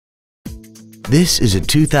This is a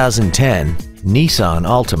 2010 Nissan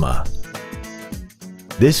Altima.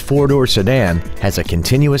 This four-door sedan has a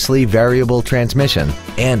continuously variable transmission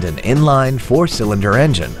and an inline four-cylinder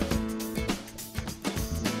engine.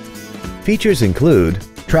 Features include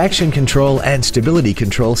traction control and stability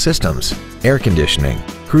control systems, air conditioning,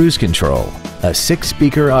 cruise control, a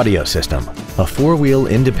 6-speaker audio system, a 4-wheel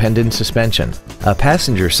independent suspension, a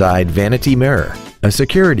passenger side vanity mirror, a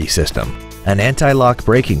security system, an anti-lock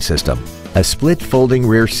braking system, a split folding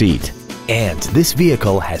rear seat, and this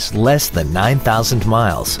vehicle has less than 9,000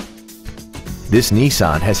 miles. This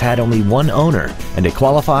Nissan has had only one owner and it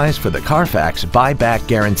qualifies for the Carfax buyback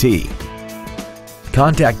guarantee.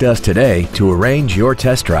 Contact us today to arrange your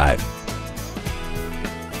test drive.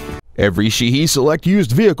 Every Sheehy Select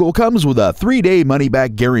used vehicle comes with a 3-day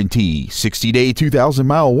money-back guarantee, 60-day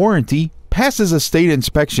 2,000-mile warranty, passes a state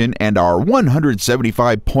inspection and our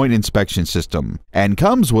 175-point inspection system, and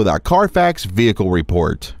comes with a Carfax vehicle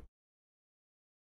report.